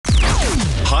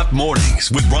Hot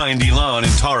Mornings with Brian DeLon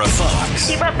and Tara Fox.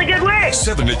 Keep up the good work.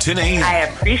 7 to 10 a.m. I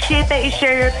appreciate that you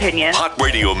share your opinion. Hot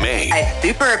Radio Maine. I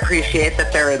super appreciate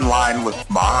that they're in line with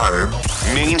Barb.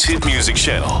 Maine's hit music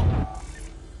channel.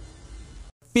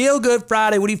 Feel Good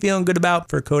Friday. What are you feeling good about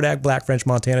for Kodak Black French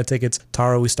Montana tickets?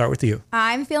 Tara, we start with you.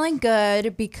 I'm feeling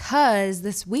good because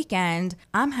this weekend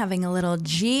I'm having a little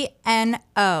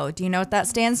GNO. Do you know what that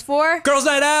stands for? Girls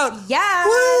Night Out. Yeah.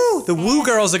 Woo! The Woo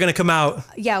girls are going to come out.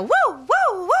 Yeah. Woo, woo,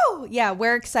 woo. Yeah,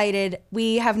 we're excited.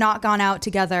 We have not gone out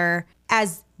together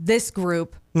as this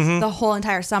group the whole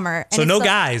entire summer. And So no it's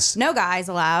guys. No guys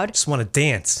allowed. Just want to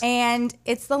dance. And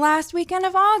it's the last weekend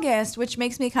of August, which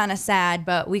makes me kind of sad,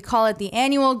 but we call it the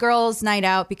annual girls' night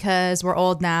out because we're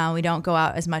old now. We don't go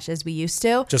out as much as we used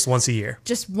to. Just once a year.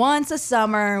 Just once a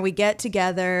summer, we get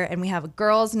together and we have a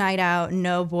girls' night out,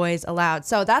 no boys allowed.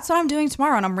 So that's what I'm doing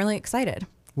tomorrow, and I'm really excited.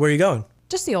 Where are you going?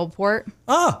 Just the Old Port.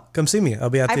 Oh, come see me. I'll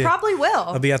be at I probably will.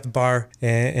 I'll be at the bar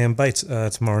and Bites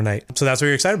tomorrow night. So that's what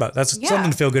you're excited about. That's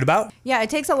something to feel good about. Yeah, it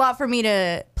takes a lot for me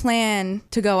to plan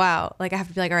to go out. Like I have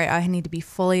to be like, all right, I need to be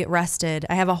fully rested.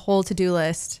 I have a whole to-do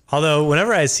list. Although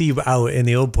whenever I see you out in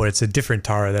the Old Port, it's a different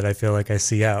Tara that I feel like I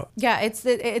see out. Yeah, it's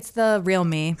the real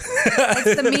me.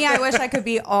 It's the me I wish I could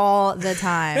be all the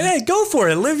time. Hey, go for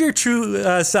it. Live your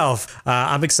true self.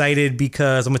 I'm excited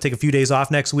because I'm going to take a few days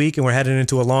off next week and we're heading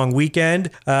into a long weekend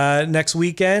next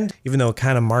weekend, even though it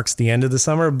kind of marks the end of the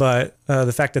summer. But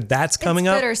the fact that that's coming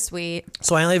up. Bittersweet.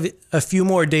 So I only have a few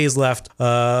more days left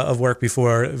of work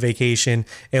before vacation.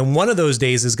 And one of those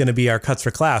days is going to be our Cuts for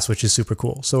Class, which is super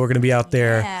cool. So we're going to be out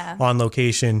there on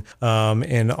location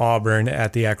in Auburn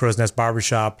at the Crow's Nest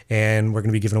Barbershop. And we're going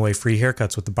to be giving away free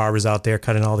haircuts with the barbers out there,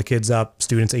 cutting all the kids up,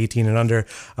 students 18 and under.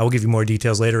 I will give you more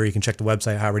details later, or you can check the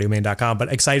website, hotradiomaine.com.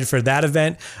 But excited for that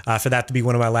event, for that to be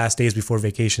one of my last days before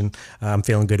vacation. I'm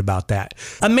feeling good about that.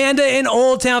 Amanda in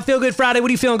Old Town, Feel Good Friday. What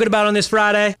are you feeling good about on this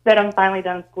Friday? That I'm finally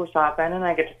done school shopping and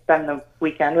I get to spend the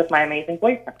weekend with my amazing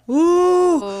boyfriend.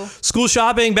 Ooh. School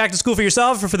shopping, back to school for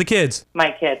yourself or for the kids?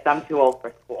 My kids. I'm too old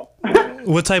for school.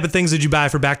 What type of things did you buy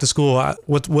for back to school?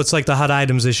 What's like the hot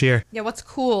items this year? Yeah, what's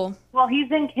cool? Well,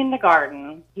 he's in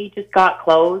kindergarten. He just got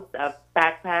clothes, a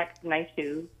backpack, nice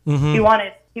shoes. He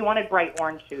wanted bright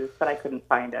orange shoes, but I couldn't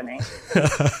find any.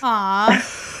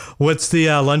 Aw. What's the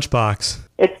lunchbox?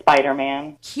 It's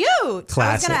Spider-Man. Cute.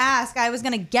 Classic. I was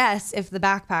going to guess if the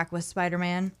backpack was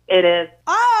Spider-Man. It is.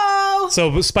 Oh!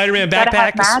 So Spider-Man Gotta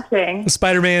have backpack, matching.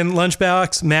 Spider-Man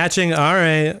lunchbox, matching. All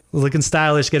right. Looking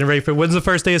stylish, getting ready for, when's the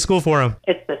first day of school for him?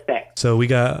 It's the 6th. So we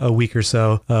got a week or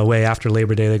so away after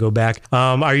Labor Day. They go back.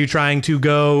 Are you trying to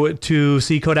go to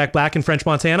see Kodak Black in French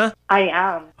Montana? I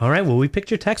am. All right. Well, we picked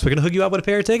your text. We're going to hook you up with a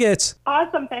pair of tickets.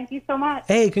 Awesome. Thank you so much.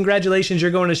 Hey, congratulations.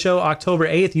 You're going to show October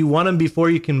 8th. You want them before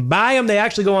you can buy them. They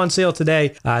actually go on sale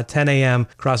today, 10 a.m.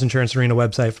 Cross Insurance Arena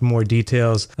website for more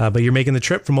details. But you're making the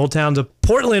trip from Old Town to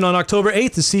Portland on October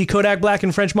 8th to see Kodak Black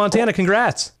in French Montana.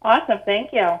 Congrats. Awesome.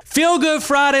 Thank you. Feel Good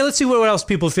Friday. Let's see what else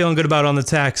people are feeling good about on the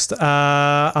text.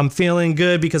 I'm feeling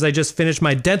good because I just finished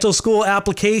my dental school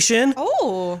application.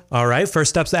 Oh. All right.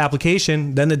 First step's the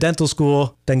application, then the dental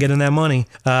school, then getting that money.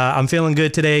 I'm feeling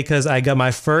good today because I got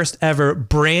my first ever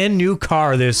brand new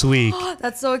car this week.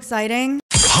 That's so exciting.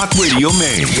 Hot Radio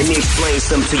Maine. Let me explain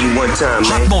something to you one time,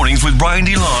 Hot man. Mornings with Brian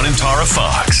DeLon and Tara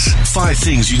Fox. 5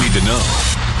 things you need to know.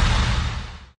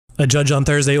 A judge on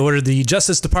Thursday ordered the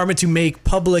Justice Department to make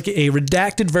public a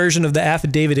redacted version of the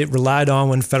affidavit it relied on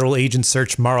when federal agents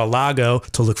searched Mar-a-Lago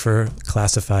to look for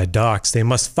classified docs. They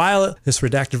must file this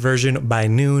redacted version by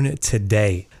noon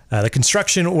today. The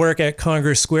construction work at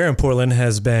Congress Square in Portland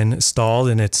has been stalled,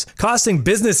 and it's costing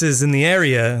businesses in the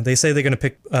area. They say they're going to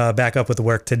pick back up with the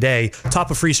work today.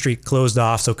 Top of Free Street closed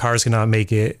off, so cars cannot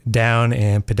make it down,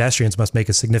 and pedestrians must make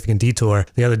a significant detour.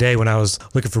 The other day when I was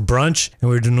looking for brunch, and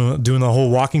we were doing the whole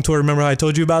walking tour, remember how I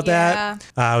told you about that?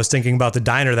 I was thinking about the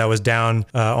diner that was down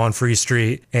on Free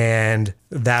Street, and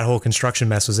that whole construction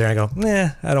mess was there. I go,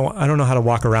 I don't know how to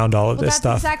walk around all of this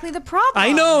stuff. That's exactly the problem.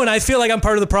 I know, and I feel like I'm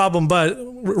part of the problem, but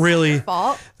really,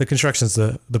 the construction's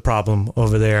the problem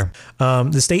over there.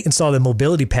 The state installed a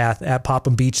mobility path at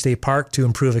Popham Beach State Park to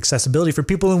improve accessibility for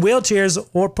people in wheelchairs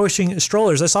or pushing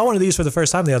strollers. I saw one of these for the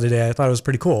first time the other day. I thought it was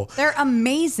pretty cool. They're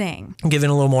amazing. Giving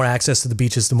a little more access to the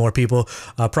beaches to more people.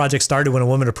 Project started when a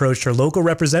woman approached her local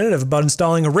representative about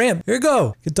installing a ramp. Here you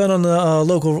go. Get done on the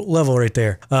local level right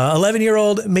there. 11-year-old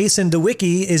 19-year-old Mason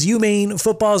DeWicki is UMaine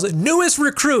football's newest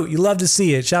recruit. You love to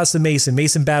see it. Shouts to Mason.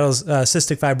 Mason battles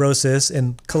cystic fibrosis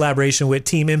in collaboration with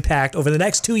Team Impact. Over the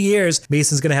next 2 years,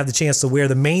 Mason's going to have the chance to wear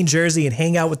the Maine jersey and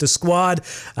hang out with the squad.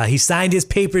 He signed his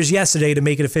papers yesterday to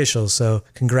make it official, so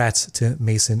congrats to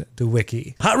Mason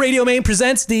DeWicki. Hot Radio Maine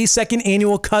presents the second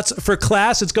annual Cuts for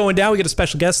Class. It's going down. We got a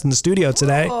special guest in the studio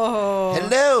today.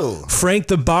 Hello. Frank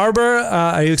the Barber.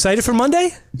 Are you excited for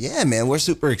Monday? Yeah, man, we're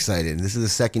super excited. This is the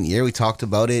second year. We talked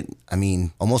about it,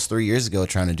 almost 3 years ago,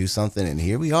 trying to do something, and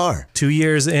here we are. 2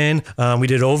 years in. We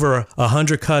did over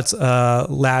 100 cuts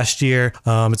last year.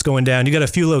 It's going down. You got a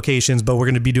few locations, but we're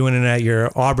going to be doing it at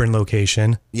your Auburn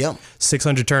location. Yep.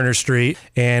 600 Turner Street.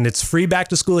 And it's free back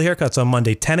to school haircuts on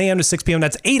Monday, 10 a.m. to 6 p.m.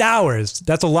 That's 8 hours.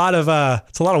 That's a lot of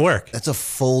work. That's a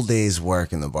full day's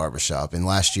work in the barbershop. And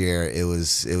last year, it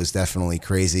was definitely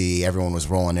crazy. Everyone was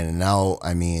rolling in and out.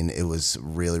 It was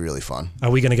really, really fun.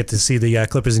 Are we going to get to see the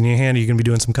clippers in your hand? Are you going to be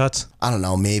doing some cuts? I don't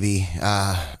know, maybe.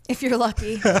 If you're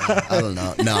lucky. I don't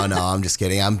know. No, I'm just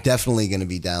kidding. I'm definitely going to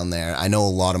be down there. I know a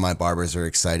lot of my barbers are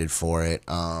excited for it.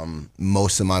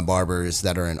 Most of my barbers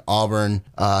that are in Auburn,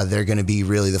 they're going to be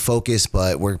really the focus,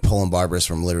 but we're pulling barbers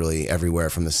from literally everywhere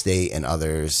from the state and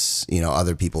others,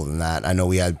 other people than that. I know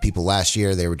we had people last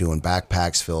year, they were doing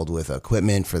backpacks filled with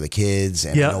equipment for the kids,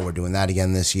 and I know we're doing that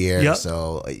again this year. Yep.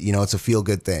 So, it's a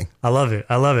feel-good thing. I love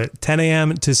it. 10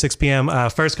 a.m. to 6 p.m.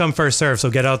 First come, first serve. So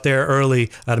get out there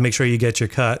early to make sure you get your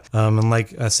cut. And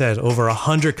like I said, over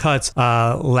 100 cuts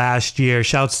last year.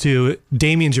 Shouts to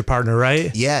Damien's your partner,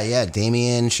 right? Yeah.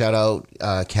 Damien, shout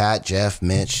out Kat, Jeff,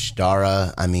 Mitch,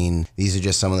 Dara. These are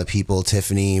just some of the people,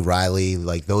 Tiffany, Riley,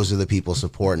 those are the people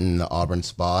supporting the Auburn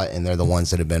spot, and they're the ones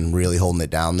that have been really holding it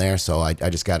down there. So I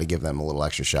just got to give them a little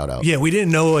extra shout out. Yeah, we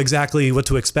didn't know exactly what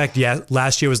to expect yet.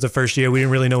 Last year was the first year. We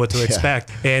didn't really know what to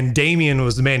expect. And Damien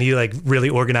was the man. He really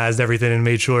organized everything and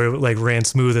made sure it ran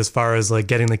smooth as far as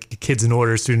getting the kids in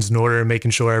order, students in order, and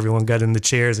making sure everyone got in the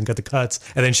chairs and got the cuts.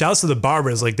 And then shouts to the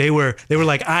barbers. They were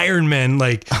like Iron Men,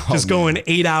 going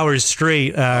 8 hours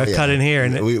straight cutting hair.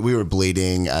 And we were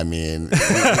bleeding.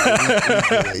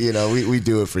 We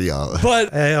do it for y'all.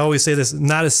 But I always say this,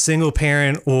 not a single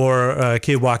parent or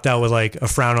kid walked out with a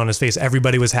frown on his face.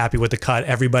 Everybody was happy with the cut.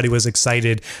 Everybody was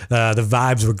excited. The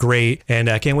vibes were great. And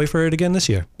I can't wait for it again this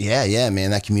year. Yeah,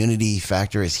 man. That community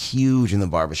factor is huge in the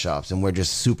barbershops. And we're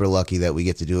just super lucky that we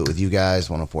get to do it with you guys,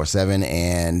 104.7,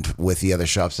 and with the other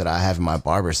shops that I have in my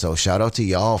barber. So shout out to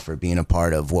y'all for being a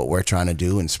part of what we're trying to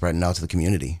do and spreading out to the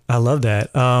community. I love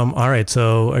that. All right.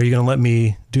 So are you going to let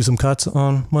me do some cuts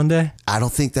on Monday? I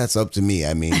don't think that's up to me.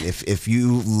 If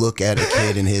you look at a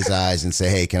kid in his eyes and say,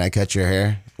 hey, can I cut your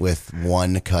hair with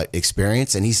one cut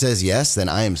experience, and he says yes, then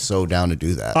I am so down to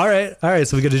do that. All right.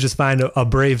 So we got to just find a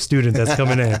brave student that's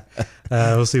coming in.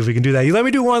 We'll see if we can do that. You let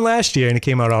me do one last year and it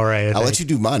came out all right. I'll let you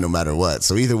do mine no matter what.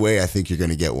 So either way, I think you're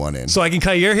going to get one in. So I can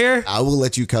cut your hair? I will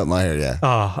let you cut my hair, yeah.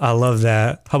 Oh, I love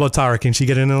that. How about Tara? Can she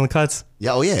get in on the cuts?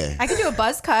 Yeah, oh yeah. I can do a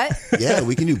buzz cut. Yeah,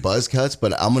 we can do buzz cuts,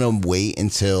 but I'm going to wait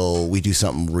until we do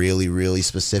something really, really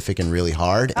specific and really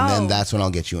hard, and then that's when I'll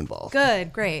get you involved.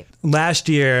 Good, great. Last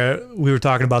year, we were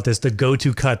talking about this. The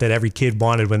go-to cut that every kid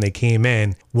wanted when they came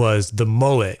in was the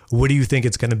mullet. What do you think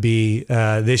it's going to be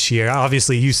this year?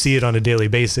 Obviously, you see it on a daily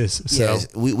basis. So. Yeah,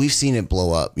 we've seen it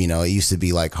blow up. It used to be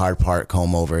hard part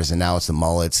comb overs, and now it's the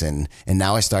mullets, and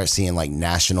now I start seeing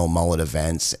national mullet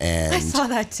events. And I saw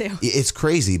that too. It's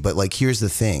crazy, but here's the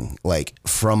thing.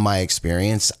 From my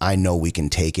experience, I know we can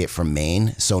take it from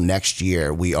Maine. So next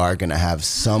year, we are going to have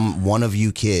one of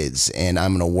you kids, and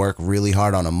I'm going to work really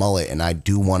hard on a mullet, and I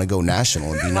do want to go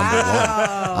national and be number one.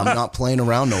 I'm not playing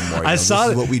around no more. This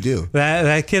is what we do.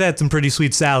 That kid had some pretty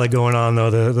sweet salad going on,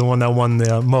 though, the one that won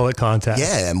the mullet contest.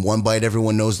 Yeah, and one bite,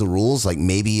 everyone knows the rules.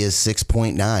 Maybe is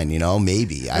 6.9,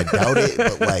 maybe. I doubt it,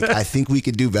 but I think we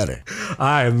could do better. All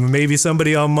right, maybe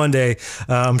somebody on Monday.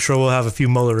 I'm sure we'll have a few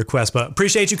mullet requests, but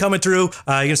appreciate you coming through. You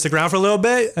gonna stick around for a little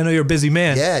bit? I know you're a busy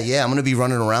man. Yeah. I'm gonna be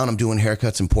running around. I'm doing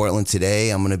haircuts in Portland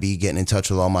today. I'm gonna be getting in touch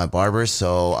with all my barbers,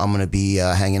 so I'm gonna be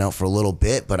hanging out for a little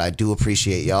bit. But I do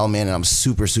appreciate y'all, man, and I'm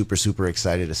super, super, super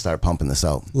excited to start pumping this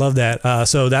out. Love that.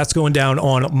 So that's going down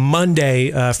on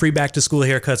Monday. Free back to school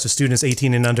haircuts for students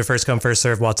 18 and under. First come, first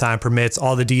serve while time permits.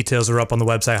 All the details are up on the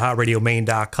website,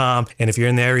 hotradiomaine.com. And if you're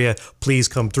in the area, please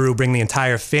come through. Bring the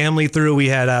entire family through. We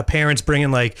had parents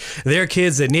bringing their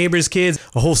kids, their neighbors' kids,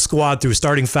 a whole squad through,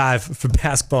 starting five for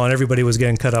basketball, and everybody was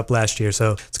getting cut up last year.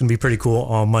 So it's going to be pretty cool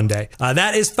on Monday.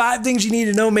 That is 5 things you need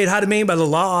to know, made hot in Maine by the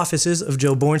law offices of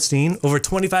Joe Bornstein. Over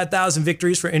 25,000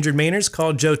 victories for injured Mainers.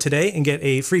 Call Joe today and get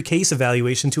a free case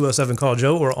evaluation,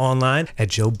 207-CALL-JOE, or online at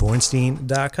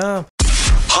joebornstein.com.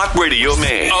 Hot Radio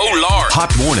Maine. Oh, Lord.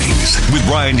 Hot Mornings with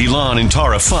Ryan DeLon and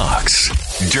Tara Fox.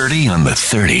 Dirty on the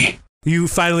 30. You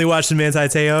finally watched the Manti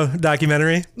Te'o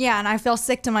documentary? Yeah, and I feel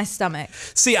sick to my stomach.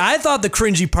 See, I thought the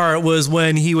cringy part was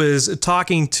when he was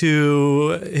talking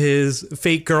to his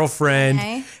fake girlfriend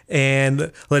Lene?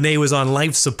 and Lene was on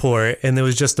life support and there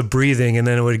was just the breathing and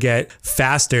then it would get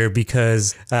faster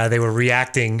because they were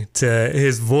reacting to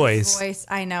his voice.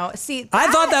 I know. See,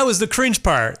 I thought that was the cringe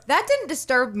part. that didn't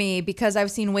disturb me because I've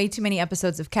seen way too many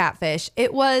episodes of Catfish.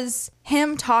 It was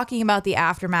him talking about the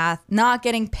aftermath, not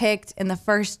getting picked in the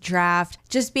first draft,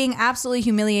 just being absolutely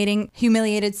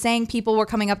humiliated, saying people were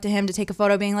coming up to him to take a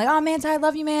photo, being like, "Oh, Manti, I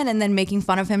love you, man," and then making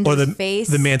fun of him to his face.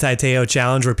 The Manti Te'o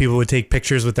challenge where people would take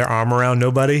pictures with their arm around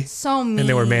nobody. So mean. And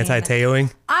they were Manti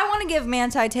Te'oing. I want to give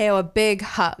Manti Te'o a big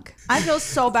hug. I feel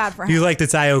so bad for him. You like the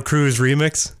Tayo Cruz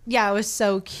remix? Yeah, it was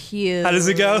so cute. How does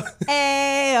it go?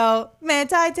 Ayo,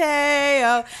 Manti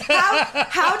Te'o.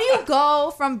 How do you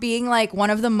go from being like one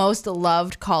of the most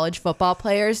loved college football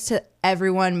players to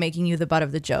everyone making you the butt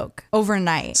of the joke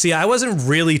overnight? See, I wasn't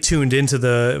really tuned into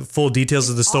the full details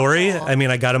of the story. I mean,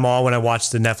 I got them all when I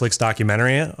watched the Netflix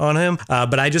documentary on him.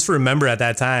 But I just remember at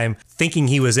that time thinking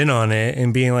he was in on it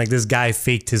and being like, this guy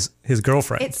faked his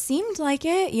girlfriend. It seemed like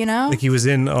it, you know? Like he was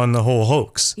in on the whole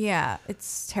hoax. Yeah,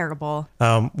 it's terrible.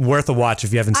 Worth a watch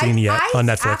if you haven't seen it yet on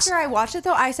Netflix. After I watched it,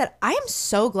 though, I said, I am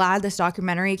so glad this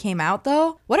documentary came out,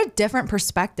 though. What a different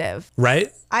perspective.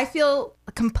 Right? I feel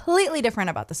completely different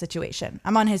about the situation.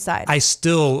 I'm on his side. I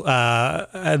still,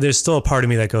 there's still a part of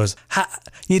me that goes,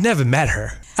 you never met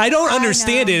her. I don't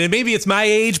understand it. And maybe it's my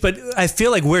age, but I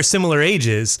feel like we're similar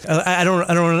ages. I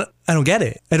don't get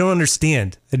it. I don't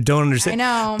understand. I I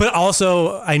know. But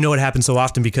also, I know it happens so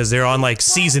often because they're on like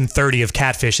season 30 of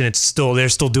Catfish and they're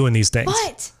still doing these things.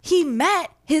 But he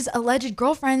met his alleged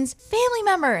girlfriend's family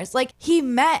members. Like, he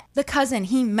met the cousin,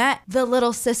 he met the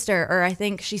little sister, or I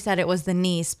think she said it was the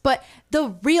niece, but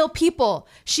the real people.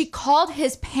 She called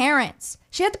his parents.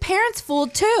 She had the parents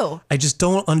fooled too. I just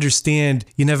don't understand.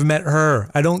 You never met her.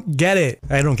 I don't get it.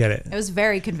 It was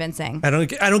very convincing. I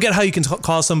don't get how you can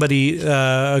call somebody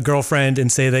a girlfriend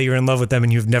and say that you're in love with them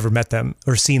and you've never met them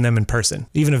or seen them in person,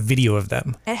 even a video of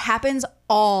them. It happens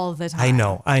all the time. I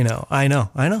know.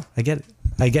 I get it.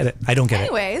 I don't get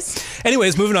it.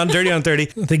 Anyways, moving on. Dirty on 30.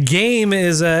 The Game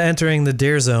is entering the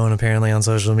Dare Zone, apparently, on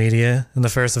social media. In the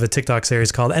first of a TikTok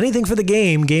series called Anything for the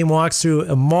Game, Game walks through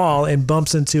a mall and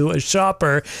bumps into a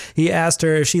shopper. He asked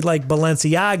her if she liked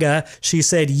Balenciaga. She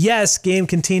said yes. Game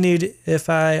continued, if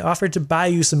I offered to buy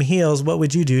you some heels, what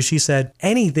would you do? She said,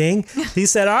 anything. He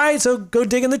said, all right, so go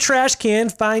dig in the trash can,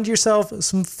 find yourself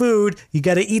some food. You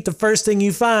got to eat the first thing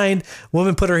you find.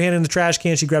 Woman put her hand in the trash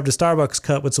can. She grabbed a Starbucks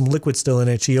cup with some liquid still in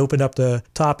it. She opened up the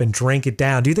top and drank it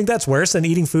down. Do you think that's worse than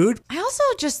eating food? I also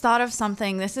just thought of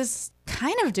something. This is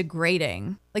kind of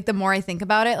degrading. Like, the more I think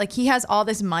about it, like, he has all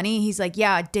this money. He's like,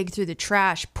 yeah, dig through the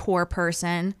trash, poor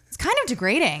person. It's kind of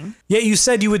degrading. Yeah, you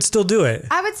said you would still do it.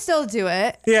 I would still do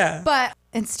it. Yeah. But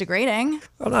it's degrading.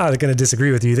 I'm not going to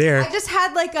disagree with you there. I just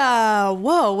had like a,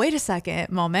 whoa, wait a second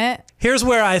moment. Here's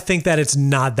where I think that it's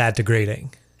not that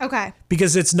degrading. Okay.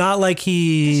 Because it's not like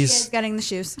She is getting the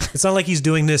shoes. it's not like he's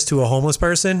doing this to a homeless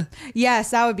person. Yes,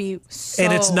 that would be so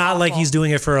And it's not like he's doing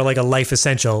it for like a life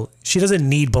essential. She doesn't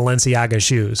need Balenciaga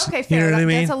shoes. Okay, fair. You know what I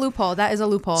mean? That's a loophole. That is a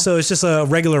loophole. So it's just a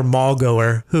regular mall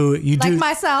goer who like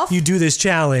myself. You do this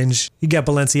challenge, you get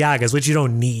Balenciagas, which you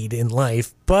don't need in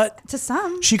life, but to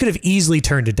some. She could have easily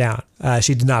turned it down.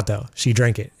 She did not, though. She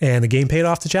drank it. And the Game paid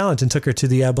off the challenge and took her to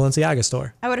the Balenciaga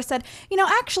store. I would have said,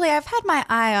 actually, I've had my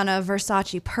eye on a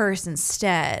Versace purse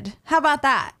instead. How about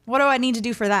that? What do I need to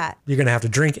do for that? You're going to have to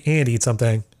drink and eat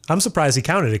something. I'm surprised he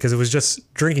counted it because it was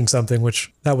just drinking something,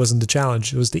 which that wasn't the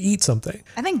challenge. It was to eat something.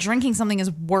 I think drinking something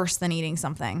is worse than eating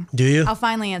something. Do you? I'll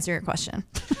finally answer your question.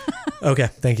 Okay,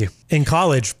 thank you. In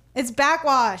college, it's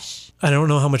backwash. I don't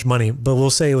know how much money, but we'll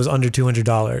say it was under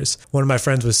 $200. One of my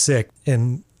friends was sick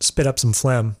and spit up some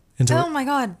phlegm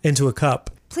into a cup.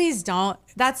 Please don't.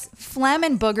 That's phlegm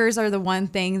and boogers are the one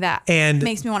thing that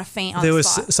makes me want to faint on the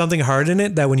spot. There was something hard in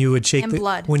it that when you would shake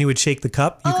the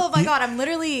cup. God, I'm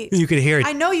literally. You could hear it.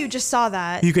 I know you just saw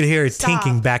that. You could hear it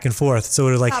tinking back and forth. So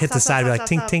it would like hit the side, like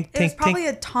tink, tink, tink, tink. It was probably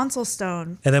a tonsil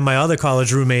stone. And then my other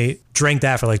college roommate drank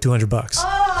that for like $200.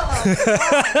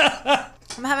 Oh.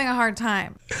 I'm having a hard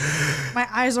time. My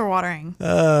eyes are watering.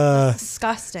 That's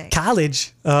disgusting.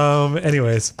 College.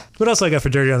 Anyways, what else I got for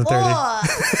Dirty on the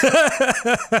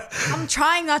 30? I'm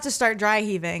trying not to start dry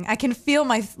heaving. I can feel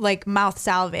my mouth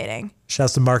salivating.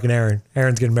 Shouts to Mark and Aaron.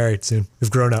 Aaron's getting married soon. We've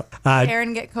grown up.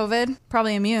 Aaron get COVID?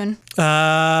 Probably immune.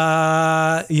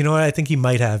 You know what? I think he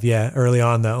might have. Yeah, early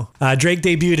on though. Drake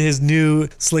debuted his new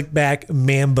slick back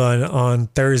man bun on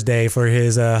Thursday for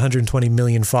his 120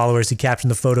 million followers. He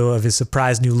captioned the photo of his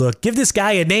surprise new look. Give this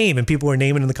guy a name, and people were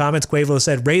naming in the comments. Quavo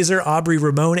said Razor Aubrey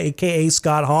Ramon, aka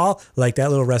Scott Hall. Like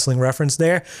that little wrestling reference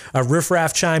there. Riff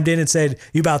Raff chimed in and said,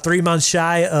 "You about 3 months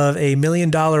shy of $1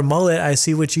 million mullet. I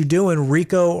see what you doing,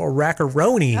 Rico Raccaroni."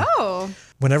 Oh.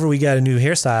 Whenever we got a new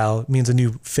hairstyle, it means a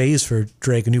new phase for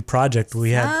Drake, a new project.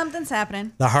 We had Something's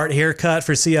happening. the heart haircut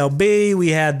for CLB. We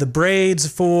had the braids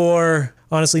for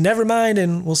Honestly Nevermind,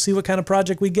 and we'll see what kind of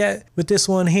project we get with this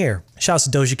one here. Shouts to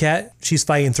Doja Cat. She's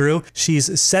fighting through.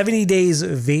 She's 70 days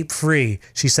vape free.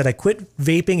 She said, I quit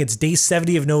vaping. It's day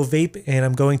 70 of no vape, and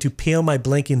I'm going to peel my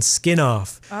blanking skin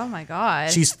off. Oh my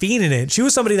God. She's fiending it. She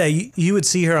was somebody that you would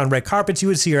see her on red carpets. You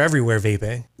would see her everywhere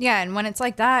vaping. Yeah, and when it's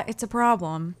like that, it's a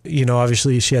problem. You know,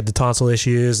 obviously she had the tonsil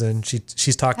issues, and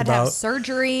she's talked Had to have about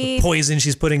surgery. the poison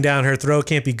she's putting down her throat.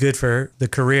 Can't be good for the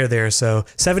career there. So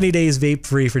 70 days vape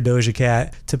free for Doja Cat.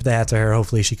 Tip of the hat to her.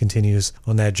 Hopefully she continues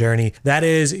on that journey. That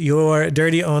is your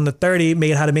Dirty on the 30,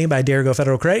 made how to Maine by Derigo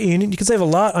Federal Credit Union. You can save a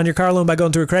lot on your car loan by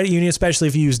going through a credit union, especially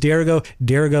if you use Derigo,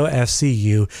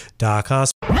 DerigoFCU.com.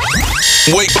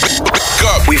 Wake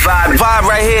up. We vibe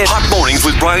right here. Hot Mornings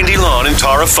with Brian DeLon and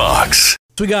Tara Fox.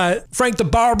 So we got Frank the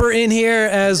Barber in here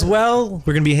as well.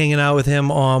 We're going to be hanging out with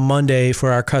him on Monday for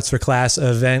our Cuts for Class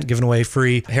event, giving away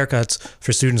free haircuts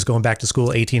for students going back to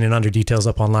school, 18 and under. Details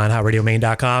up online,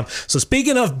 hotradiomaine.com. So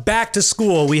speaking of back to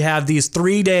school, we have these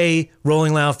 3-day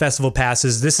Rolling Loud Festival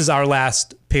passes. This is our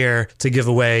last pair to give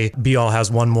away. B-All has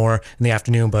one more in the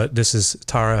afternoon, but this is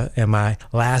Tara and my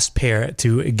last pair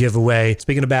to give away.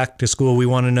 Speaking of back to school, we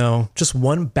want to know just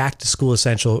one back to school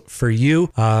essential for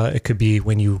you. It could be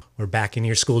when you were back in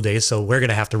your school days, so we're going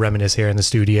to have to reminisce here in the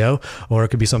studio, or it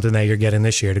could be something that you're getting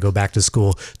this year to go back to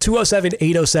school.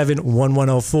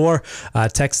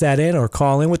 207-807-1104. Text that in or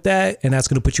call in with that, and that's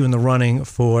going to put you in the running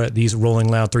for these Rolling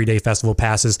Loud 3-day festival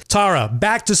passes. Tara,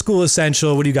 back to school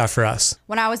essential, what do you got for us?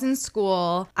 When I was in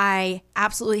school, I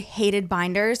absolutely hated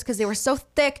binders because they were so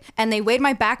thick and they weighed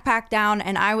my backpack down,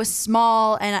 and I was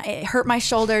small and it hurt my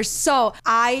shoulders. So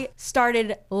I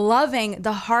started loving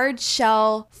the hard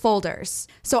shell folders.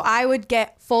 So I would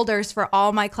get folders for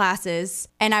all my classes,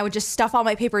 and I would just stuff all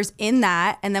my papers in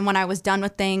that. And then when I was done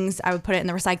with things, I would put it in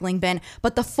the recycling bin.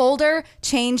 But the folder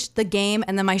changed the game,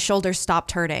 and then my shoulders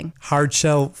stopped hurting. Hard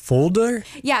shell folder?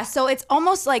 Yeah, so it's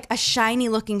almost like a shiny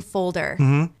looking folder.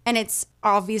 And it's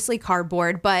obviously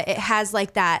cardboard, but it has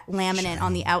like that laminate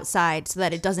on the outside so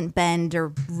that it doesn't bend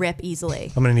or rip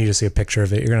easily. I'm going to need to see a picture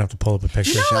of it. You're going to have to pull up a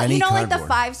picture. You know like the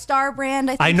 5-star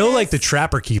brand? I know like the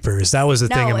Trapper Keepers. That was the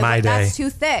thing in my day. That's too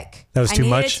thick. That was too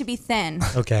much? I needed it to be thin.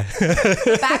 Okay.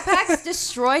 Backpacks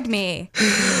destroyed me.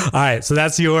 All right. So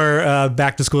that's your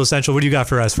back to school essential. What do you got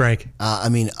for us, Frank? I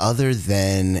mean, other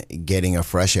than getting a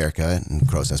fresh haircut in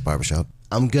Crow's Nest Barbershop,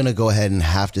 I'm going to go ahead and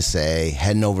have to say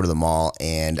heading over to the mall,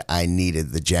 and I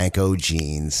needed the Janko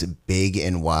jeans, big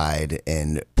and wide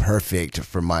and perfect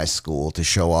for my school to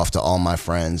show off to all my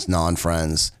friends,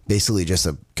 non-friends, basically just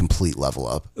a complete level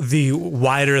up. The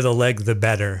wider the leg, the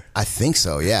better. I think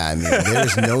so, yeah. I mean,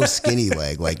 there's no skinny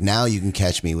leg. Like now you can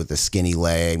catch me with a skinny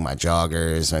leg, my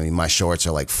joggers. I mean, my shorts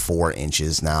are like 4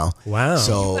 inches now. Wow.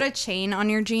 So, Put a chain on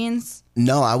your jeans?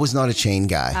 no, I was not a chain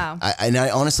guy. Oh. I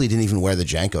honestly didn't even wear the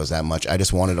Jankos that much. I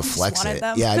just wanted to flex wanted it.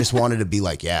 them? Yeah, I just wanted to be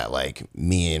like, yeah, like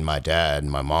me and my dad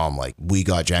and my mom, like we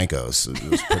got Jankos. It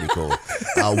was pretty cool.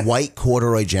 White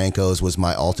corduroy Jankos was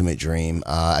my ultimate dream.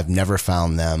 I've never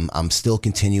found them. I'm still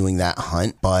continuing that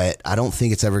hunt, but I don't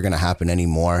think it's ever going to happen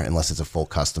anymore unless it's a full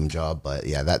custom job. But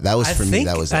yeah, that was for me.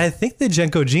 That was it. I think the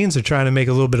Jenko jeans are trying to make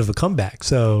a little bit of a comeback.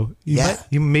 So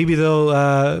maybe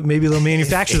they'll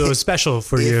manufacture those special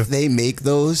for you. If they make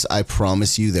those, I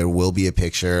promise you there will be a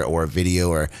picture or a video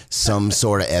or some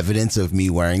sort of evidence of me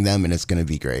wearing them, and it's going to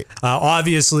be great.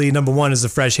 Obviously, number one is the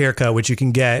fresh haircut, which you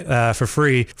can get for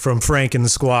free from Frank and the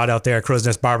squad out there at Crow's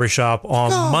Nest Barbershop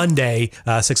on Monday,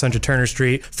 600 Turner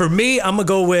Street. For me, I'm going to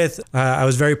go with, I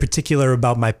was very particular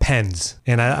about my pens,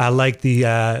 and I like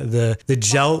the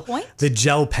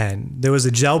gel pen. There was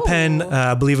a gel pen,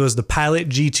 I believe it was the Pilot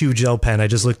G2 gel pen. I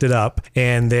just looked it up,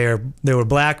 and they were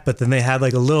black, but then they had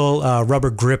like a little rubber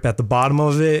grip at the bottom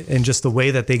of it, and just the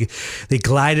way that they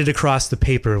glided across the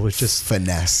paper was just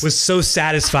finesse. Was so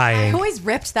satisfying. I always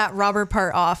ripped that rubber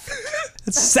part off.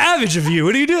 It's savage of you.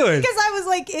 What are you doing? Because I was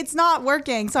like, it's not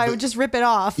working, so I would just rip it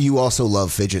off. You also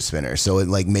love fidget spinners, so it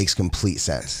like makes complete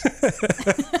sense.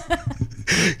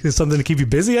 It's something to keep you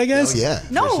busy, I guess. Oh, yeah.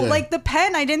 No, for sure. like the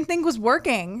pen I didn't think was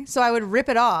working, so I would rip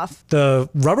it off. The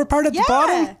rubber part at the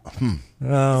bottom?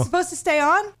 It's supposed to stay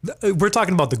on? We're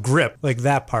talking about the grip, like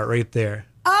that part right there.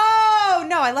 Oh,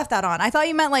 no, I left that on. I thought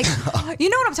you meant like, you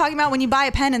know what I'm talking about when you buy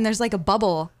a pen and there's like a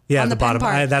bubble Yeah, on the the pen bottom.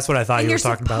 part. That's what I thought and you were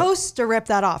talking about. You're supposed to rip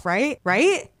that off, right?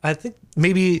 Right? I think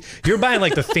maybe you're buying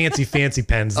like the fancy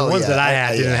pens. The ones that I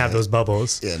had didn't have those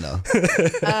bubbles. Yeah, no.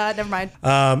 Never mind.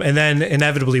 And then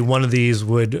inevitably one of these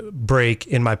would break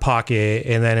in my pocket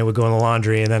and then it would go in the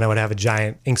laundry and then I would have a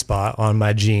giant ink spot on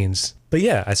my jeans. But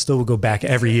yeah, I still would go back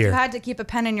every year. You had to keep a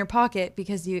pen in your pocket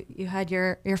because you had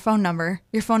your phone number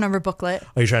booklet.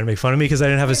 Are you trying to make fun of me because I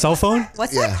didn't have a cell phone?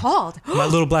 What's that called? My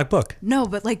little black book. No,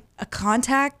 but like a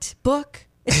contact book.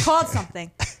 It's called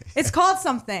something. It's called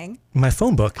something. My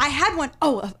phone book. I had one.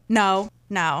 Oh, no.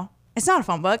 It's not a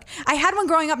phone book. I had one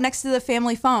growing up next to the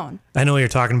family phone. I know what you're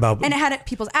talking about. And it had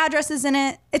people's addresses in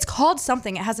it. It's called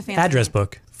something. It has a fancy Address name.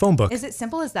 book. Phone book. Is it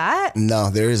simple as that? No,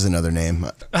 there is another name.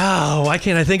 Oh, why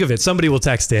can't I think of it? Somebody will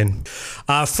text in.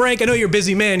 Frank, I know you're a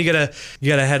busy man. You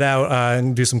gotta head out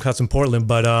and do some cuts in Portland,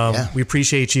 but we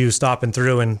appreciate you stopping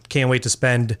through and can't wait to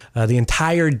spend the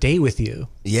entire day with you.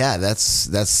 Yeah, that's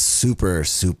super,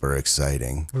 super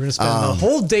exciting. We're gonna spend the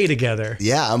whole day together.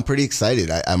 Yeah, I'm pretty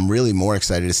excited. I'm really more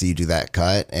excited to see you do that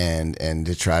cut and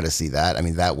to try to see that. I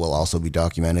mean, that will also be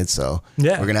documented. So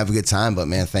yeah, we're gonna have a good time. But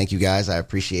man, thank you guys. I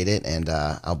appreciate it, and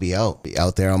I'll be out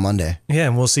there on Monday. Yeah,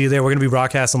 and we'll see you there. We're gonna be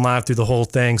broadcasting live through the whole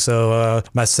thing. So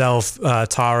myself,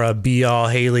 Tara, Be-All,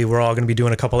 Haley, we're all gonna be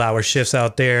doing a couple hour shifts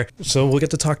out there. So we'll get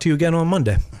to talk to you again on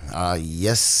Monday.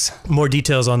 Yes. More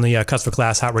details on the Cuts for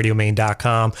Class,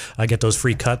 HotRadioMaine.com. Get those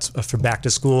free cuts for back to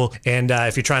school. And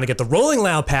if you're trying to get the Rolling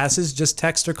Loud passes, just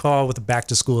text or call with the back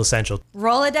to school essential.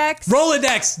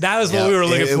 Rolodex. That was what we were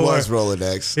looking for. It was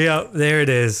Rolodex. Yeah, there it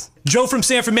is. Joe from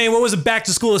Sanford, Maine, what was a back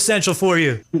to school essential for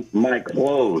you? My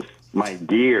clothes, my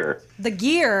gear. The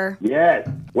gear. Yes,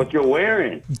 what you're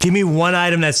wearing. Give me one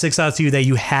item that sticks out to you that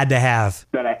you had to have.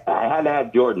 That I had to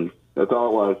have Jordans. That's all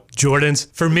it was.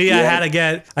 Jordans. For me, I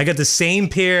got the same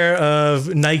pair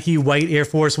of Nike white Air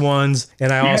Force Ones,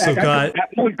 and I also got.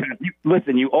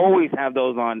 Listen, you always have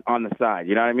those on the side.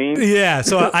 You know what I mean? Yeah,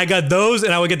 so I got those,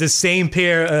 and I would get the same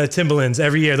pair of Timberlands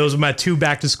every year. Those were my two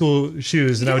back to school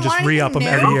shoes, and I would just re-up them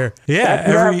every year.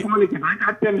 Yeah, That's funny because I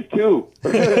got them too.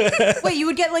 Wait, you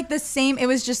would get like the same? It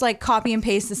was just like copy and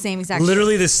paste the same exact.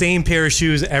 Literally the same pair of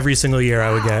shoes every single year.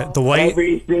 I would get the white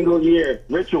every single year,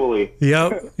 ritually.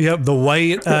 Yep. The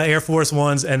white Air Force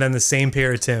Ones, and then the same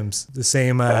pair of Tims. The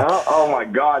same. Oh my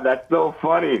God, that's so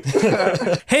funny.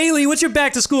 Haley, what's your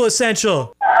back to school essential?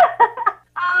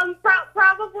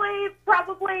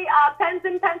 Probably pens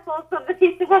and pencils, so the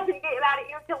teacher doesn't get mad at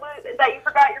you that you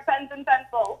forgot your pens and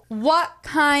pencils. What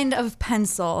kind of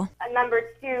pencil? A number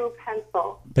 2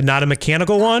 pencil. But not a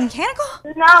mechanical one? Mechanical? No,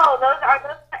 is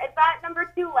that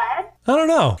number 2 lead? I don't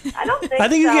know. I don't think I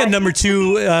think you get number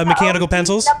 2 mechanical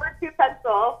pencils. Number 2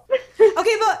 pencil.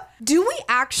 Okay, but do we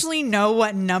actually know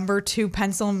what number 2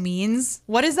 pencil means?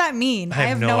 What does that mean? I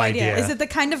have no idea. Is it the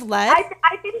kind of lead?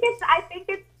 I think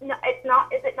it's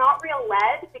not. Is it not real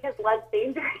lead? Because lead's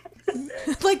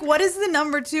dangerous. Like, what does the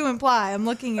number 2 imply? I'm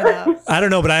looking it up. I don't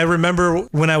know, but I remember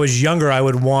when I was younger, I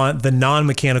would want the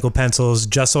non-mechanical pencils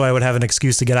just so I would have an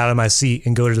excuse to get out of my seat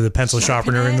and go to the pencil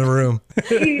sharpener in the room.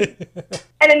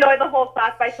 And annoy the whole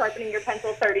class by sharpening your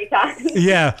pencil 30 times.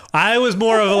 Yeah, I was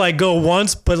more of a like go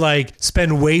once, but like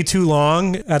spend way too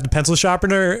long at the pencil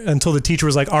sharpener until the teacher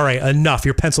was like, all right, enough,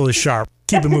 your pencil is sharp.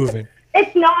 Keep it moving.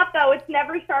 It's not, though. It's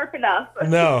never sharp enough.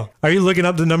 No. Are you looking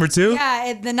up the number 2?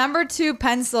 Yeah, the number 2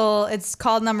 pencil, it's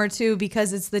called number 2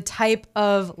 because it's the type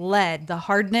of lead, the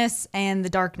hardness and the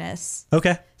darkness.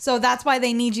 Okay. So that's why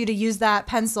they need you to use that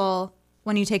pencil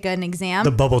when you take an exam.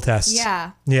 The bubble test.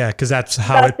 Yeah. Yeah, because that's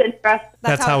how interesting.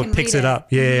 that's how it picks it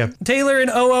up. Yeah. Taylor and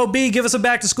OLB, give us a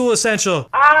back to school essential.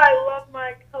 I love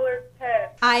my colored pen.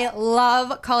 I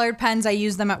love colored pens. I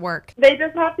use them at work. They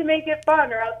just have to make it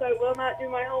fun, or else I will not do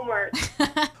my homework.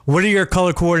 What are your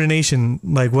color coordination?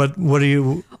 Like, what are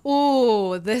you?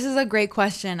 Ooh, this is a great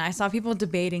question. I saw people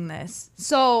debating this.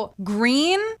 So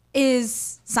green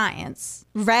is science.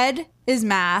 Red is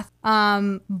math.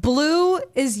 Blue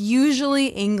is usually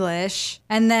English.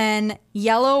 And then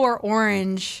yellow or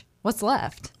orange, what's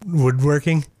left?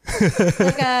 Woodworking?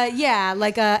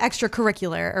 like a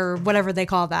extracurricular or whatever they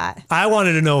call that. I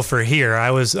wanted to know for here.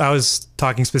 I was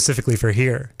talking specifically for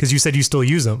here because you said you still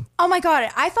use them. Oh my God.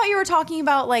 I thought you were talking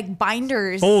about like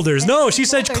binders. Folders. No, she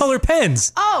said color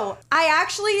pens. Oh, I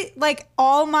actually like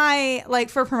all my, like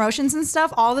for promotions and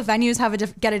stuff, all the venues have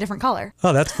get a different color.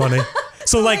 Oh, that's funny.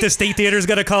 So like the State Theater's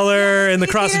got a color and the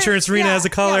Cross Insurance Arena has a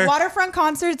color. Yeah, Waterfront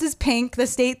Concerts is pink. The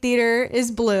State Theater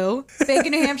is blue.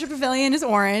 Bacon, New Hampshire Pavilion is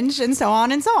orange, and so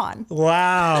on and so on.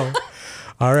 Wow.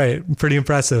 All right. Pretty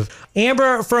impressive.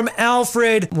 Amber from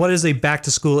Alfred, what is a back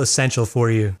to school essential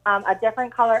for you? A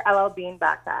different color LL Bean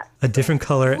backpack. A different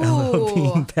color LL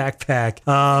Bean backpack.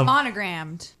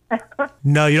 Monogrammed.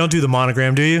 No, you don't do the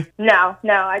monogram, do you? No,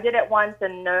 I did it once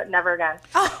and never again.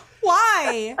 Oh,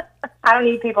 why? I don't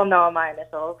need people knowing my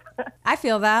initials. I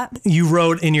feel that. You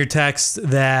wrote in your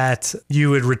text that you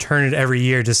would return it every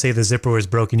year to say the zipper was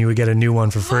broken. You would get a new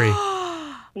one for free.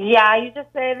 Yeah, you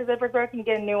just say the zipper's broken, you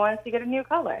get a new one, so you get a new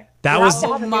color. That was a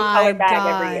new color bag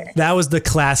every year. That was the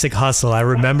classic hustle. I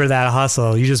remember that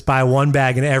hustle. You just buy one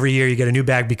bag and every year you get a new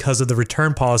bag because of the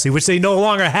return policy, which they no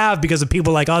longer have because of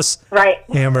people like us. Right.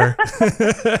 Amber.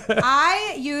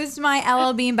 I used my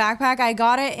LL Bean backpack. I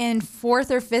got it in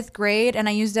 4th or 5th grade, and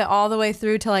I used it all the way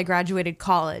through till I graduated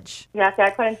college. Yeah, see, I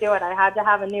couldn't do it. I had to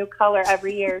have a new color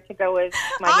every year to go with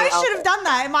my new outfit. I should have done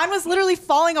that. Mine was literally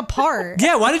falling apart.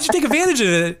 Yeah, why did you take advantage of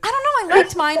it? I don't know. I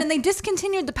liked mine, and they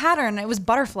discontinued the pattern. It was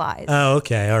butterflies. Oh,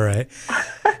 okay. All right.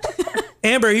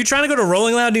 Amber, are you trying to go to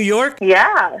Rolling Loud, New York?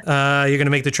 Yeah. You're going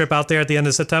to make the trip out there at the end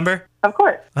of September? Of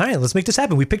course. All right, let's make this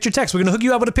happen. We picked your text. We're going to hook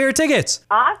you up with a pair of tickets.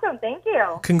 Awesome. Thank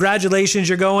you. Congratulations.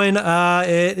 You're going.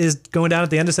 It is going down at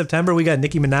the end of September. We got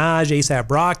Nicki Minaj, ASAP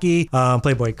Rocky,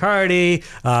 Playboy Cardi,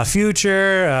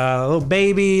 Future, Lil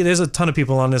Baby. There's a ton of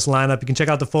people on this lineup. You can check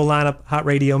out the full lineup, Hot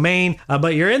Radio Maine.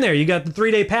 But you're in there. You got the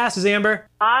 3-day passes, Amber.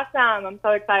 Awesome. I'm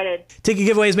so excited. Ticket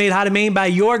giveaways made hot in Maine by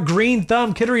Your Green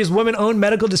Thumb. Kittery's women-owned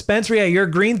medical dispensary at Your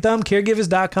Green Thumb,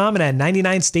 caregivers.com, and at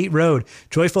 99 State Road.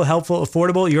 Joyful, helpful,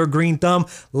 affordable, Your Green Thumb.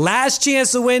 Last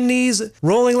chance to win these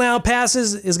Rolling Loud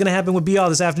passes is going to happen with Be All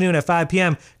this afternoon at 5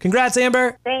 p.m. Congrats,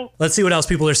 Amber. Thanks. Let's see what else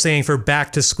people are saying for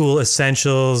back-to-school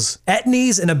essentials.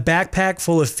 Etnies and a backpack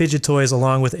full of fidget toys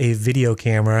along with a video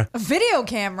camera. A video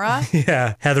camera?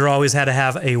 Yeah. Heather always had to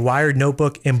have a wired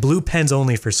notebook and blue pens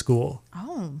only for school.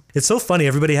 Oh. It's so funny.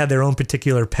 Everybody had their own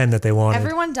particular pen that they wanted.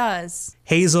 Everyone does.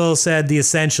 Hazel said the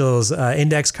essentials,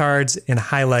 index cards and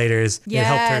highlighters. It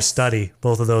helped her study.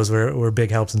 Both of those were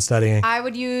big helps in studying. I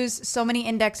would use so many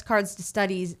index cards to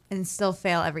study and still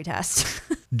fail every test.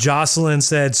 Jocelyn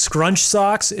said scrunch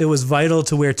socks. It was vital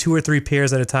to wear 2 or 3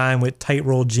 pairs at a time with tight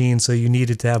rolled jeans, so you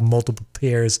needed to have multiple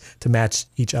pairs to match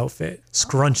each outfit.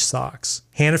 Scrunch socks.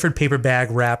 Hannaford paper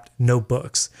bag wrapped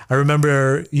notebooks. I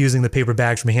remember using the paper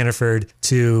bags from Hannaford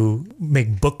to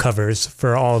make book covers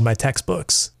for all of my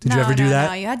textbooks. Did you ever do that?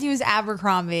 No, you had to use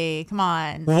Abercrombie. Come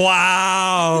on.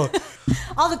 Wow.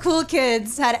 All the cool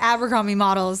kids had Abercrombie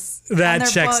models. That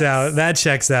checks out. That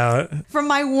checks out. From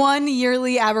my one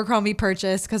yearly Abercrombie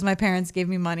purchase because my parents gave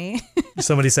me money.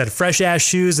 Somebody said fresh ass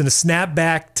shoes and a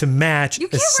snapback to match. You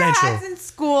can't essential. wear hats in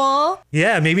school.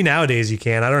 Yeah, maybe nowadays you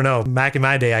can. I don't know. Back in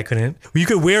my day, I couldn't. You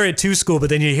could wear it to school, but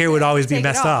then your hair would always be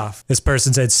messed off. This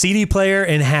person said CD player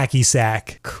and hacky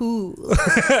sack. Cool.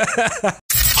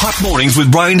 Hot Mornings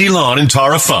with Brian DeLon and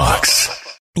Tara Fox.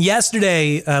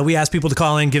 Yesterday, we asked people to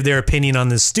call in and give their opinion on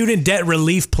the student debt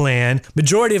relief plan.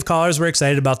 Majority of callers were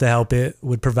excited about the help it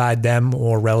would provide them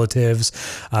or relatives.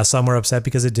 Some were upset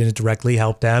because it didn't directly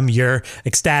help them. You're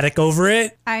ecstatic over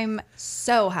it. I'm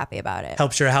so happy about it.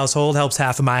 Helps your household, helps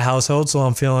half of my household, so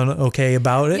I'm feeling okay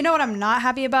about it. You know what I'm not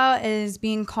happy about is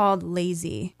being called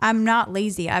lazy. I'm not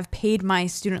lazy. I've paid my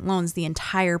student loans the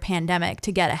entire pandemic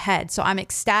to get ahead. So I'm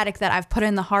ecstatic that I've put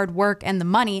in the hard work and the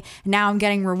money. Now I'm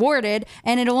getting rewarded,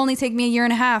 and it'll only take me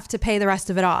 1.5 years to pay the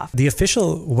rest of it off. The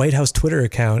official White House Twitter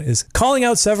account is calling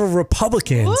out several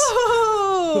Republicans.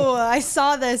 Ooh, I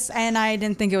saw this and I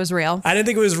didn't think it was real. I didn't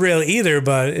think it was real either,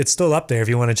 but it's still up there if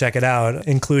you want to check it out,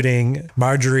 including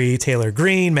Marjorie Taylor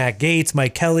Greene, Matt Gaetz,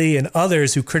 Mike Kelly, and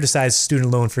others who criticized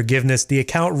student loan forgiveness. The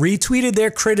account retweeted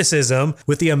their criticism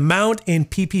with the amount in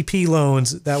PPP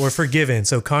loans that were forgiven.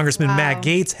 So Congressman Matt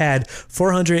Gaetz had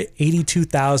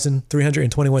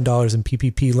 $482,321 in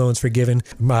PPP loans forgiven.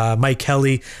 Mike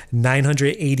Kelly,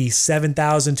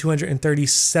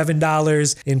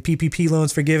 $987,237 in PPP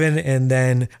loans forgiven. And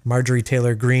then Marjorie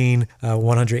Taylor Greene,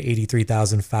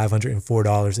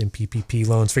 $183,504 in PPP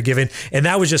loans forgiven. And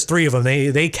that was just 3 of them.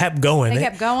 They kept going. They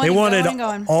kept going. They wanted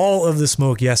going. all of the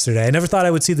smoke yesterday. I never thought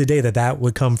I would see the day that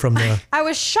would come from the I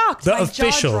was shocked. the My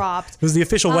official. jaw dropped. It was the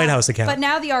official White House account. But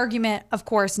now the argument, of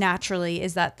course, naturally,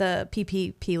 is that the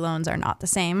PPP loans are not the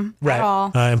same right. at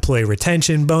all. Employee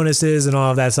retention bonuses and all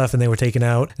of that stuff, and they were taken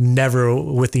out, never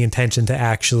with the intention to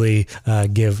actually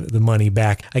give the money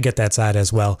back. I get that side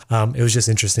as well. It was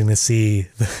just interesting to see,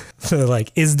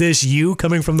 like, is this you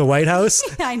coming from the White House?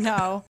 I know.